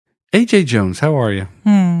AJ Jones, how are you?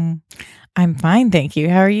 I'm fine, thank you.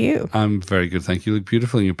 How are you? I'm very good, thank you. You look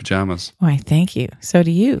beautiful in your pajamas. Why, thank you. So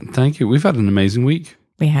do you. Thank you. We've had an amazing week.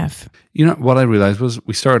 We have. You know, what I realized was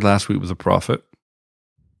we started last week with a prophet.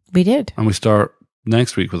 We did. And we start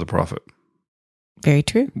next week with a prophet. Very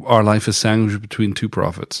true. Our life is sandwiched between two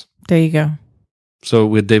prophets. There you go. So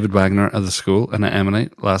we had David Wagner at the school and at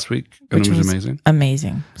Emanate last week, and Which it was was amazing.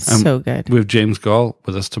 Amazing. So good. We have James Gall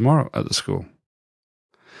with us tomorrow at the school.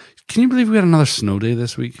 Can you believe we had another snow day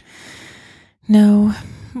this week? No.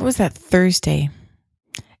 What was that, Thursday?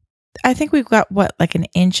 I think we've got, like an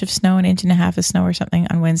inch of snow, an inch and a half of snow or something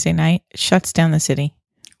on Wednesday night. It shuts down the city.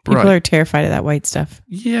 People are terrified of that white stuff.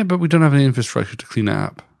 Yeah, but we don't have any infrastructure to clean it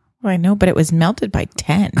up. Well, I know, but it was melted by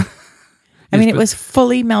 10. I mean, it was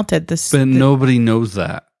fully melted. Nobody knows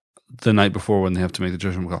that the night before when they have to make the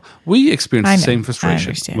judgment call. We experience the same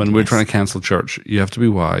frustration when we're trying to cancel church. You have to be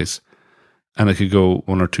wise, and it could go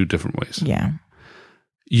one or two different ways. Yeah.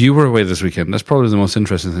 You were away this weekend. That's probably the most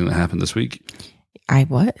interesting thing that happened this week. I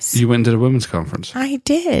was. You went and did a women's conference. I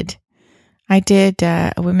did. I did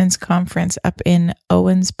a women's conference up in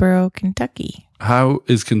Owensboro, Kentucky. How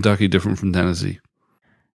is Kentucky different from Tennessee?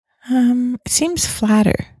 It seems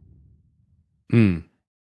flatter.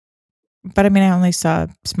 But I mean, I only saw a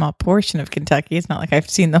small portion of Kentucky. It's not like I've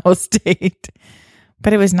seen the whole state.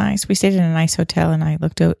 But it was nice. We stayed in a nice hotel and I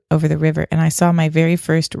looked out over the river and I saw my very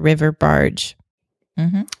first river barge.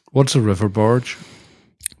 Mm-hmm. What's a river barge?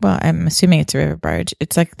 Well, I'm assuming it's a river barge.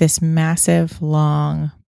 It's like this massive,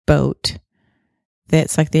 long boat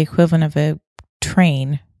that's like the equivalent of a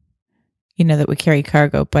train, that would carry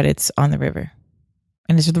cargo, but it's on the river.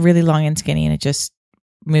 And it's really long and skinny and it just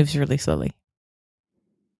moves really slowly.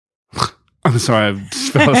 I'm sorry, I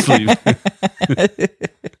just fell asleep.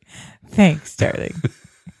 Thanks, darling.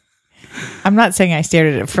 I'm not saying I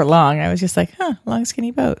stared at it for long. I was just like, long skinny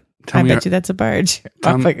boat. I bet you that's a barge.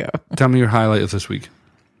 Off I go. Tell me your highlight of this week.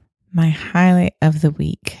 My highlight of the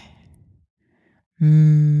week.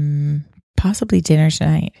 Possibly dinner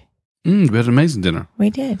tonight. We had an amazing dinner. We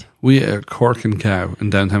did. We ate Cork and Cow in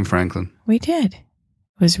downtown Franklin. We did. It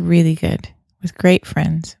was really good. With great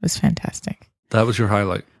friends. It was fantastic. That was your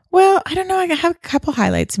highlight? Well, I don't know. I have a couple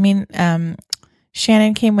highlights. I mean,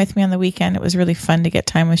 Shannon came with me on the weekend. It was really fun to get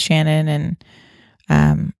time with Shannon,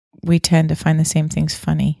 and we tend to find the same things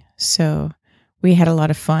funny. So we had a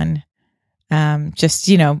lot of fun, just,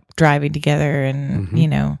 driving together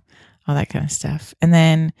and, all that kind of stuff. And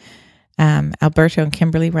then Alberto and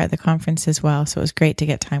Kimberly were at the conference as well. So it was great to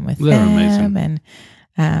get time with them. Amazing.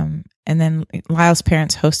 And then Lyle's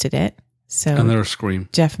parents hosted it. And they're a scream.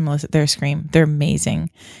 Jeff and Melissa, they're a scream. They're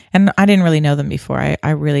amazing. And I didn't really know them before.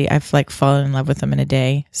 I've like fallen in love with them in a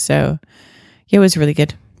day. So yeah, it was really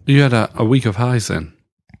good. You had a week of highs then?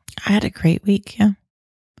 I had a great week, yeah.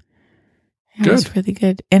 It Good. was really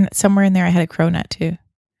good. And somewhere in there I had a cronut too.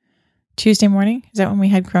 Tuesday morning? Is that when we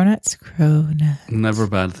had cronuts? Cronuts. Never a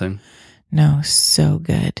bad thing. No, so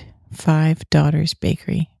good. Five Daughters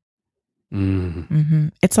Bakery. Mm-hmm.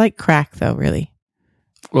 It's like crack though, really.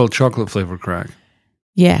 Well, chocolate flavored crack.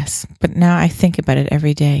 Yes, but now I think about it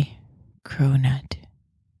every day. Cronut.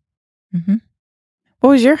 Mm-hmm. What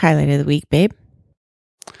was your highlight of the week, babe?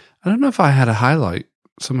 I don't know if I had a highlight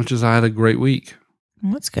so much as I had a great week.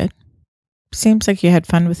 Well, that's good. Seems like you had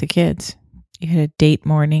fun with the kids. You had a date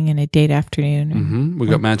morning and a date afternoon. We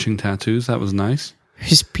got matching tattoos. That was nice. It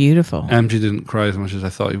was beautiful. MG didn't cry as much as I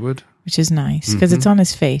thought he would. Which is nice because it's on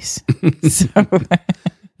his face. So...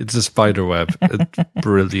 It's a spider web. It's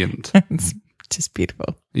brilliant. It's just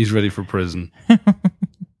beautiful. He's ready for prison.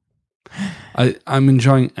 I'm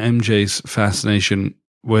enjoying MJ's fascination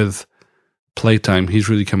with playtime. He's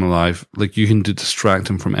really come alive. Like you can distract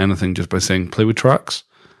him from anything just by saying, play with trucks.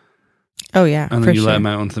 Oh, yeah. And then you let him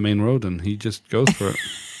out onto the main road and he just goes for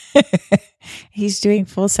it. He's doing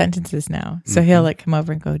full sentences now. So he'll like come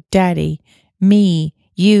over and go, Daddy, me,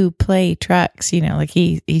 you play trucks, like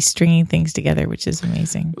he's stringing things together, which is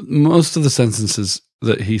amazing. Most of the sentences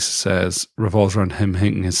that he says revolves around him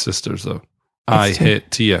hitting his sisters, though. I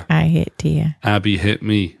hit Tia. I hit Tia. Abby hit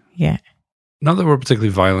me. Yeah. Not that we're a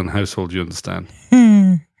particularly violent household, you understand.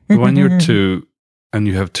 But when you're two and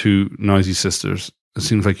you have two noisy sisters, it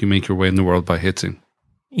seems like you make your way in the world by hitting.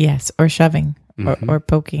 Yes, or shoving or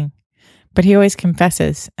poking. But he always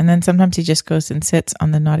confesses, and then sometimes he just goes and sits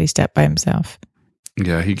on the naughty step by himself.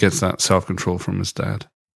 Yeah, he gets that self-control from his dad.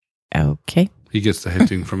 Okay. He gets the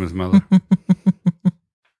hitting from his mother.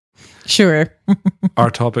 Sure. Our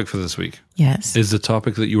topic for this week. Yes. Is the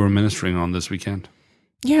topic that you were ministering on this weekend.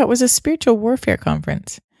 Yeah, it was a spiritual warfare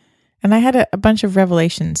conference. And I had a bunch of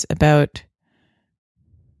revelations about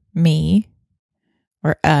me,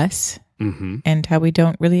 or us, and how we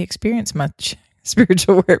don't really experience much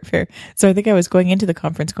spiritual warfare. So I think I was going into the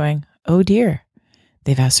conference going, oh dear,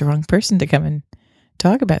 they've asked the wrong person to come and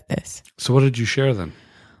talk about this. So what did you share then?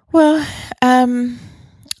 Well,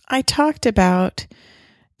 I talked about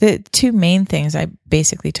the two main things I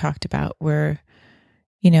basically talked about were,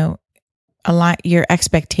 a lot, your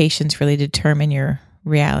expectations really determine your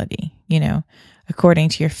reality, according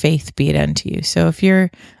to your faith be it unto you. So if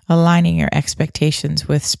you're aligning your expectations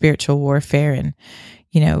with spiritual warfare and,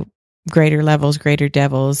 greater levels, greater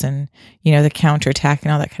devils, and, the counterattack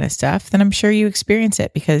and all that kind of stuff, then I'm sure you experience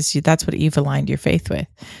it because that's what you've aligned your faith with.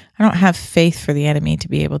 I don't have faith for the enemy to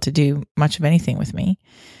be able to do much of anything with me.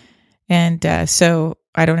 And so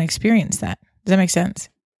I don't experience that. Does that make sense?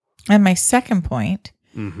 And my second point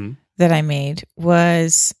that I made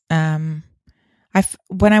was when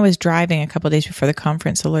I was driving a couple of days before the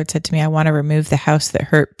conference, the Lord said to me, I want to remove the house that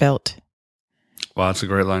hurt built. Wow, that's a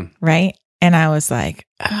great line. Right? And I was like,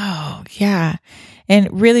 oh, yeah. And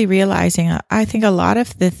really realizing, I think a lot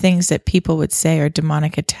of the things that people would say are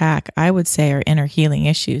demonic attack, I would say are inner healing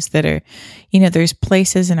issues that are, there's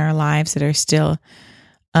places in our lives that are still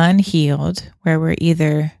unhealed where we're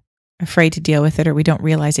either afraid to deal with it or we don't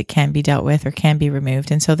realize it can be dealt with or can be removed.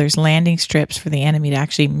 And so there's landing strips for the enemy to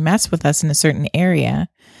actually mess with us in a certain area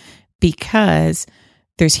because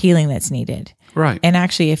there's healing that's needed. Right. And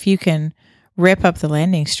actually, if you can rip up the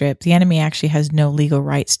landing strip, the enemy actually has no legal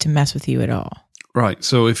rights to mess with you at all. Right.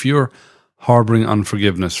 So if you're harboring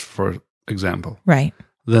unforgiveness, for example, right,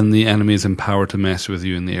 then the enemy is empowered to mess with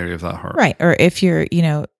you in the area of that hurt. Right. Or if you're,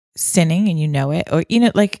 sinning and you know it, or,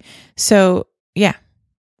 so yeah.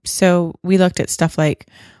 So we looked at stuff like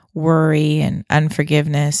worry and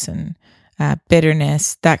unforgiveness and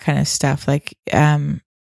bitterness, that kind of stuff, like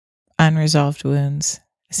unresolved wounds,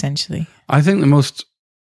 essentially. I think the most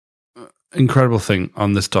incredible thing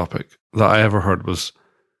on this topic that I ever heard was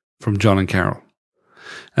from John and Carol.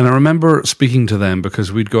 And I remember speaking to them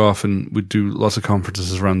because we'd go off and we'd do lots of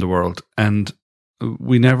conferences around the world, and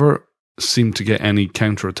we never seemed to get any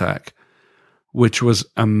counterattack, which was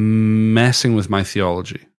messing with my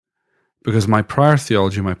theology. Because my prior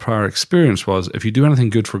theology, my prior experience was, if you do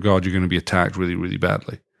anything good for God, you're going to be attacked really, really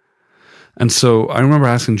badly. And so I remember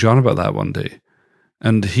asking John about that one day.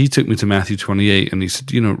 And he took me to Matthew 28, and he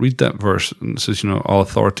said, read that verse. And it says, all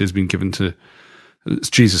authority has been given to,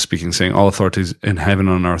 it's Jesus speaking, saying, all authorities in heaven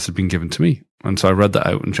and on earth have been given to me. And so I read that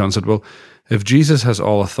out, and John said, well, if Jesus has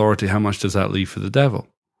all authority, how much does that leave for the devil?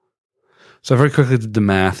 So I very quickly did the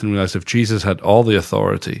math and realized if Jesus had all the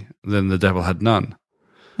authority, then the devil had none.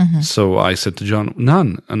 So I said to John,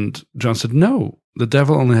 none. And John said, no, the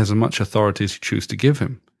devil only has as much authority as you choose to give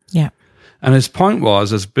him. Yeah. And his point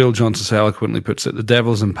was, as Bill Johnson so eloquently puts it, the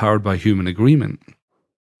devil is empowered by human agreement.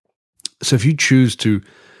 So if you choose to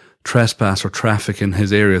trespass or traffic in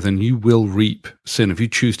his area, then you will reap sin. If you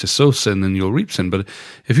choose to sow sin, then you'll reap sin. But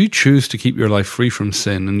if you choose to keep your life free from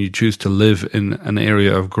sin and you choose to live in an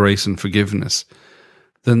area of grace and forgiveness,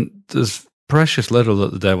 then there's precious little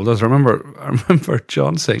that the devil does. I remember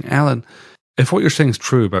John saying, Alan, if what you're saying is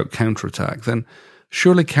true about counterattack, then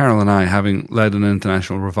surely Carol and I, having led an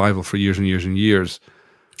international revival for years and years and years,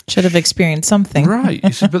 should have experienced something. Right.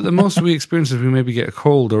 He said, but the most we experience is we maybe get a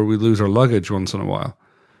cold or we lose our luggage once in a while,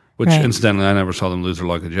 which incidentally, I never saw them lose their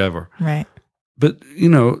luggage ever. Right. But,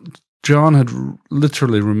 John had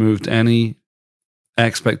literally removed any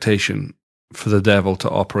expectation for the devil to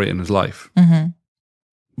operate in his life,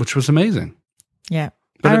 which was amazing. Yeah.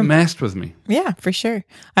 But it messed with me. Yeah, for sure.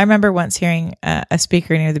 I remember once hearing a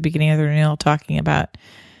speaker near the beginning of the renewal talking about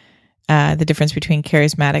the difference between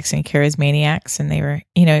charismatics and charismaniacs. And they were,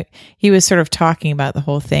 he was sort of talking about the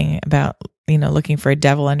whole thing about, looking for a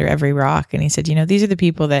devil under every rock. And he said, these are the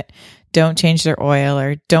people that don't change their oil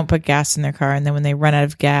or don't put gas in their car. And then when they run out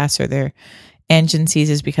of gas or their engine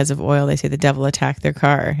seizes because of oil, they say the devil attacked their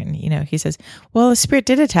car. And, he says, well, the Spirit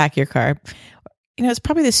did attack your car. It's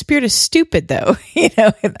probably the spirit is stupid, though.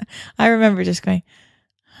 I remember just going,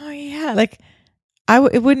 oh yeah, like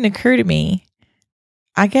it wouldn't occur to me.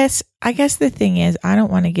 I guess the thing is, I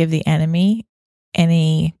don't want to give the enemy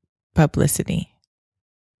any publicity.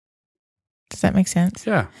 Does that make sense?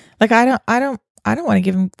 Yeah. Like I don't want to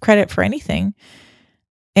give him credit for anything,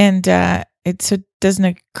 and it doesn't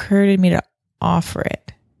occur to me to offer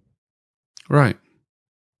it. Right.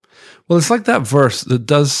 Well, it's like that verse that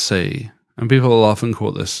does say. And people will often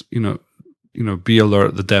quote this, be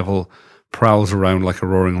alert, the devil prowls around like a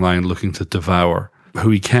roaring lion looking to devour who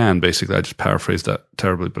he can, basically. I just paraphrased that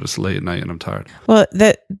terribly, but it's late at night and I'm tired. Well,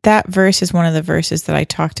 that verse is one of the verses that I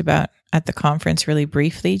talked about at the conference really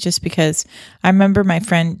briefly, just because I remember my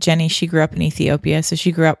friend Jenny, she grew up in Ethiopia. So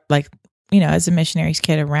she grew up like, as a missionary's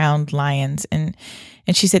kid around lions. And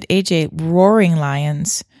she said, AJ, roaring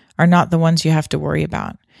lions are not the ones you have to worry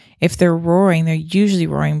about. If they're roaring, they're usually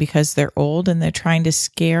roaring because they're old and they're trying to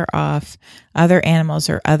scare off other animals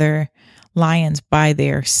or other lions by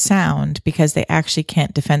their sound because they actually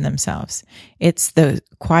can't defend themselves. It's the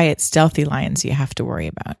quiet, stealthy lions you have to worry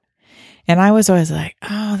about. And I was always like,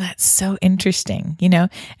 oh, that's so interesting, And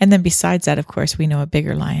then besides that, of course, we know a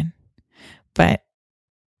bigger lion. But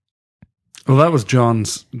well, that was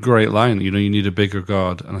John's great line. You need a bigger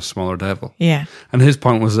God and a smaller devil. Yeah. And his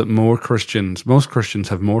point was that most Christians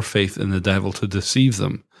have more faith in the devil to deceive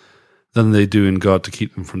them than they do in God to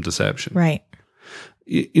keep them from deception. Right.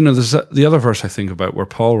 There's the other verse I think about where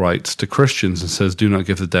Paul writes to Christians and says, do not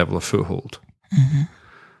give the devil a foothold. Mm-hmm.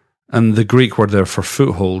 And the Greek word there for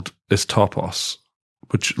foothold is topos,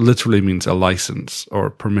 which literally means a license or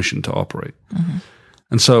permission to operate. Mm-hmm.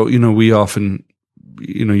 And so, we often,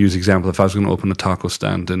 use the example, if I was going to open a taco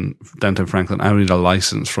stand in downtown Franklin, I would need a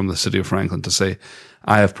license from the city of Franklin to say,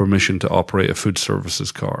 I have permission to operate a food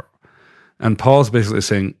services car. And Paul's basically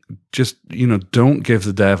saying, just, don't give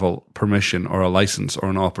the devil permission or a license or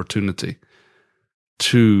an opportunity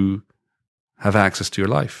to have access to your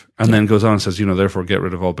life. And then goes on and says, therefore get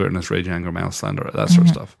rid of all bitterness, rage, anger, malice, slander, that sort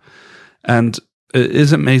of stuff. And it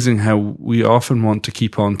is amazing how we often want to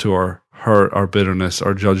keep on to our hurt, our bitterness,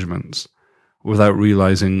 our judgments without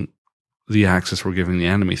realizing the access we're giving the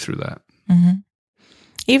enemy through that. Mm-hmm.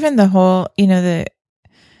 Even the whole, again,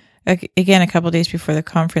 a couple of days before the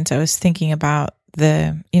conference, I was thinking about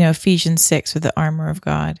the, Ephesians 6 with the armor of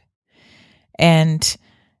God, and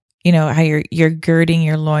how you're girding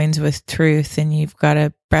your loins with truth, and you've got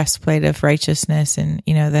a breastplate of righteousness, and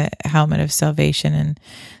the helmet of salvation, and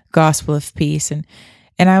gospel of peace, and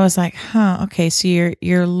I was like, okay, so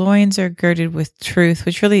your loins are girded with truth,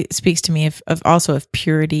 which really speaks to me of also of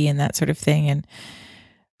purity and that sort of thing, and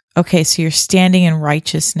okay, so you're standing in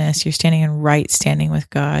righteousness, you're standing in right standing with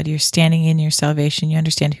God, you're standing in your salvation, you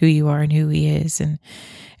understand who you are and who He is, and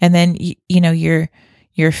then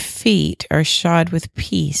your feet are shod with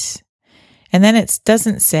peace. And then it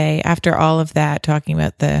doesn't say, after all of that, talking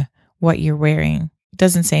about what you're wearing, it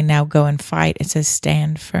doesn't say now go and fight, it says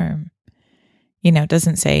stand firm. It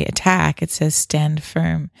doesn't say attack, it says stand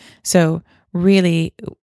firm. So really,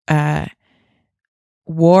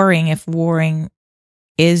 warring, if warring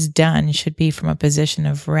is done, should be from a position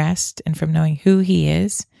of rest and from knowing who He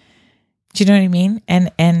is. Do you know what I mean?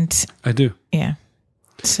 And I do. Yeah.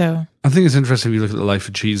 So I think it's interesting if you look at the life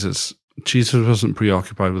of Jesus. Jesus wasn't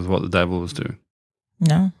preoccupied with what the devil was doing.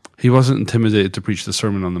 No. He wasn't intimidated to preach the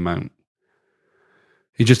Sermon on the Mount.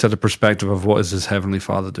 He just had a perspective of what is his heavenly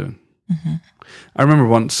Father doing. Mm-hmm. I remember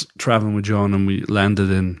once traveling with John, and we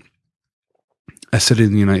landed in a city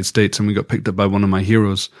in the United States, and we got picked up by one of my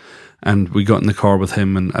heroes, and we got in the car with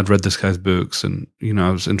him, and I'd read this guy's books, and I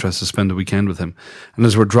was interested to spend a weekend with him. And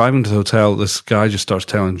as we're driving to the hotel, this guy just starts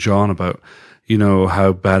telling John about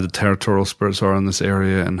how bad the territorial spirits are in this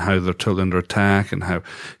area, and how they're totally under attack, and how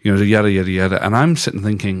yada yada yada. And I'm sitting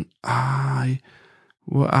thinking, I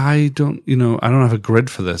don't have a grid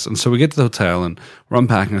for this. And so we get to the hotel and we're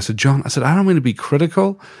unpacking. I said, John, I don't mean to be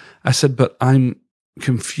critical. I said, but I'm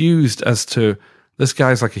confused as to, this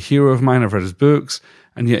guy's like a hero of mine. I've read his books,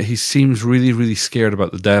 and yet he seems really, really scared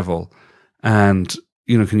about the devil. And,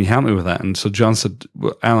 can you help me with that? And so John said,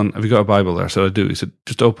 well, Alan, have you got a Bible there? I said, I do. He said,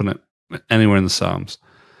 just open it anywhere in the Psalms.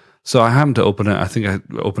 So I happened to open it. I think I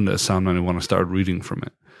opened it at Psalm 91. I started reading from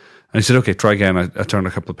it. And he said, okay, try again. I turned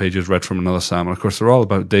a couple of pages, read from another psalm. And of course, they're all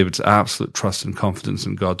about David's absolute trust and confidence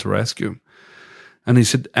in God to rescue him. And he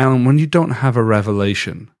said, Alan, when you don't have a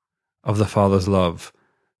revelation of the Father's love,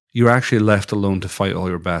 you're actually left alone to fight all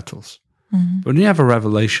your battles. Mm-hmm. But when you have a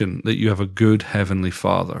revelation that you have a good heavenly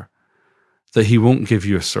Father, that He won't give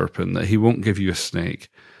you a serpent, that He won't give you a snake,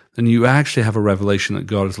 then you actually have a revelation that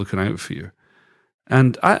God is looking out for you.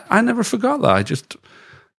 And I never forgot that. I just,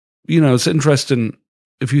 it's interesting.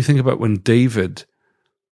 If you think about when David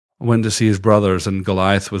went to see his brothers and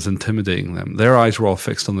Goliath was intimidating them, their eyes were all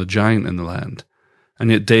fixed on the giant in the land.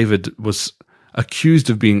 And yet David was accused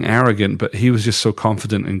of being arrogant, but he was just so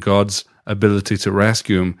confident in God's ability to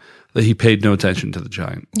rescue him that he paid no attention to the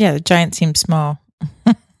giant. Yeah, the giant seemed small.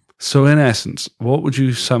 So in essence, what would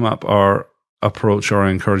you sum up our approach or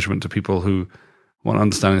encouragement to people who want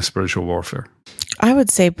understanding of spiritual warfare? I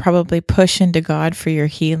would say probably push into God for your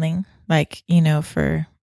healing.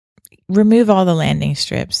 remove all the landing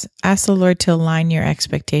strips. Ask the Lord to align your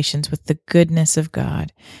expectations with the goodness of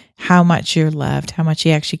God, how much you're loved, how much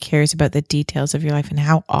he actually cares about the details of your life and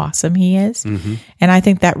how awesome he is. Mm-hmm. And I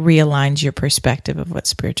think that realigns your perspective of what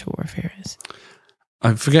spiritual warfare is.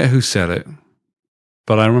 I forget who said it,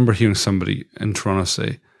 but I remember hearing somebody in Toronto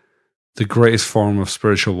say, the greatest form of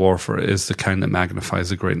spiritual warfare is the kind that magnifies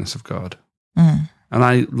the greatness of God. Mm. And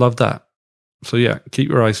I love that. So yeah, keep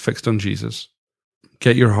your eyes fixed on Jesus.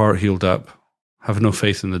 Get your heart healed up. Have no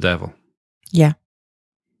faith in the devil. Yeah.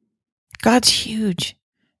 God's huge.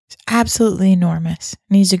 He's absolutely enormous.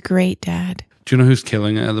 And he's a great dad. Do you know who's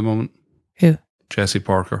killing it at the moment? Who? Jessie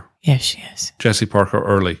Parker. Yes, she is. Jessie Parker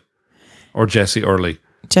Early. Or Jessie Early.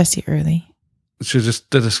 Jessie Early. She just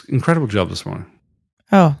did an incredible job this morning.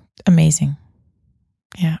 Oh, amazing.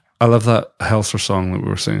 Yeah. I love that Helser song that we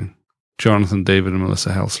were singing. Jonathan, David, and Melissa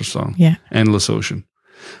Helser song. Yeah. Endless Ocean.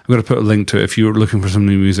 I'm going to put a link to it. If you're looking for some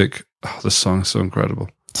new music, this song is so incredible.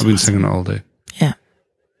 I've been singing it all day. Yeah.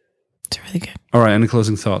 It's really good. All right, any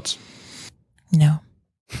closing thoughts? No.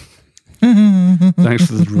 Thanks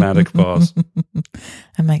for the dramatic pause.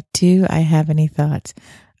 I'm like, do I have any thoughts?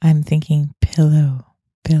 I'm thinking pillow.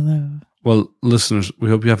 Well, listeners, we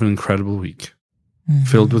hope you have an incredible week. Mm-hmm.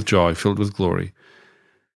 Filled with joy, filled with glory.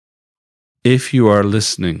 If you are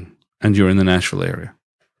listening and you're in the Nashville area,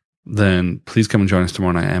 then please come and join us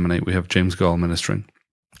tomorrow night at Emanate. We have James Gall ministering.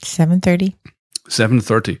 7:30.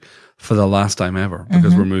 7:30 for the last time ever,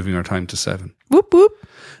 because we're moving our time to 7. Whoop, whoop.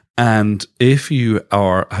 And if you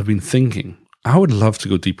have been thinking, I would love to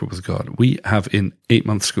go deeper with God, we have an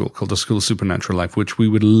 8-month school called the School of Supernatural Life, which we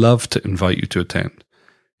would love to invite you to attend.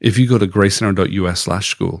 If you go to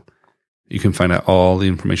gracecenter.us/school, you can find out all the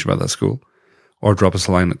information about that school, or drop us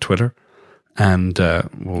a line at Twitter. And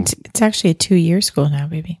it's actually a 2-year school now,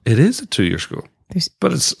 baby. It is a 2-year school.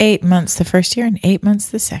 But it's 8 months the first year and 8 months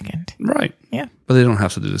the second. Right. Yeah. But they don't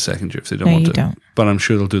have to do the second year if they don't No, want you to. don't. But I'm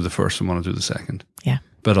sure they'll do the first and want to do the second. Yeah.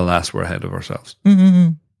 But alas, we're ahead of ourselves.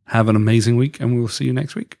 Mm-hmm. Have an amazing week, and we will see you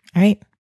next week. All right.